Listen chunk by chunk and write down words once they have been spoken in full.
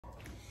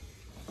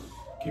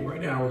Okay,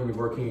 right now we're gonna be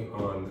working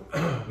on,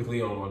 with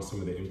Leon on some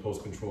of the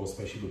impulse control,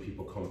 especially when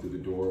people come through the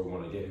door. We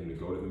wanna get him to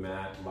go to the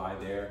mat, lie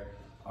there.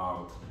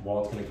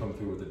 Walt's gonna come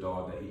through with a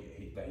dog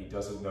that he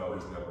doesn't know,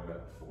 he's never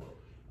met before.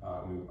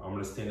 I'm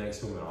gonna stand next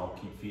to him and I'll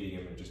keep feeding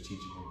him and just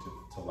teaching him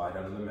to lie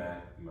down on the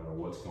mat, no matter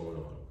what's going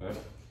on, okay?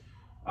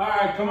 All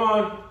right, come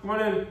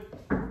on in.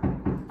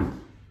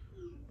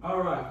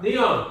 All right,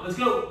 Leon, let's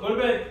go to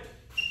bed.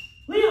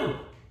 Leon,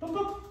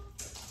 up.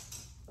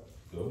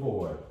 Good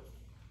boy,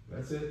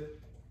 that's it.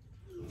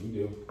 You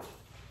do.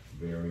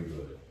 Very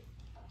good.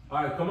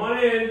 All right, come on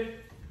in.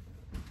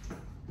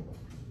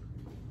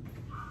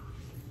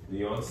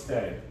 Leon,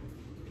 stay.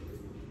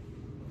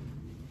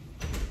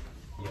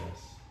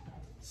 Yes,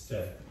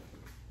 stay.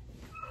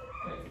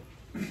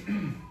 How's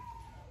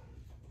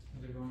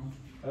it going?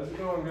 How's it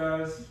going,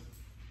 guys?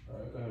 All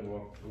right, go ahead and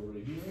walk over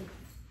to here.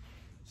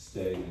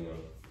 Stay, Leon.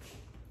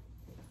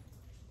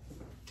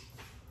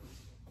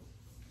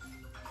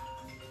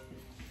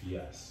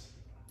 Yes.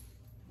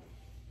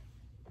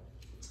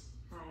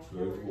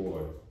 Good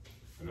boy.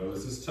 I know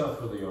this is tough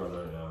for Leon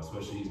right now,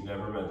 especially he's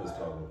never met this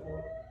dog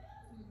before.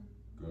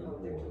 Good boy.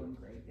 They're doing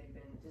great. They've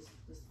been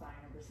just fine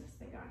ever since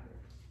they got here.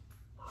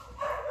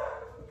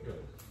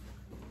 Good.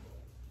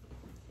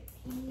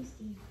 He's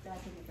back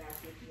in the back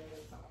with the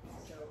other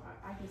puppies, so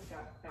I just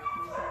got back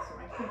myself, so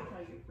I can't tell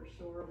you for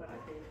sure, but I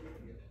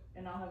believe you.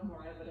 And I'll have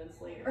more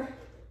evidence later.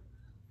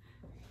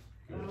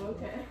 Oh,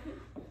 okay.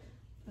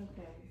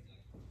 Okay.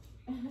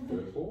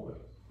 Good boy.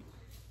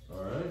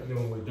 All right, and then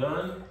when we're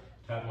done,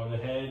 tap him on the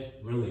head,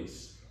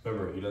 release.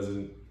 Remember, he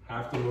doesn't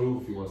have to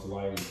move. If he wants to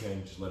lie, he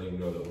can. Just let him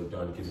know that we're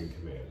done giving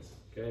commands.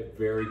 Okay,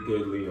 very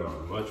good,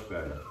 Leon. Much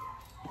better.